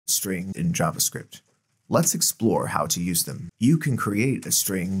string in JavaScript. Let's explore how to use them. You can create a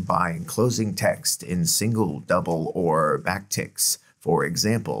string by enclosing text in single, double, or backticks. For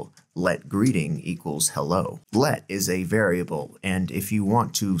example, let greeting equals hello. Let is a variable, and if you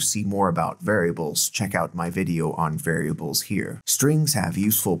want to see more about variables, check out my video on variables here. Strings have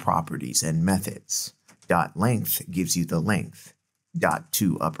useful properties and methods. .length gives you the length.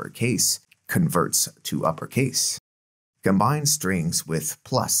 toUpperCase converts to uppercase. Combine strings with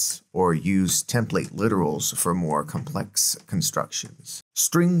plus or use template literals for more complex constructions.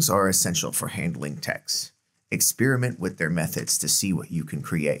 Strings are essential for handling text. Experiment with their methods to see what you can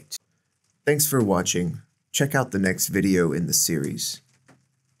create. Thanks for watching. Check out the next video in the series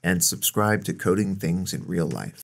and subscribe to Coding Things in Real Life.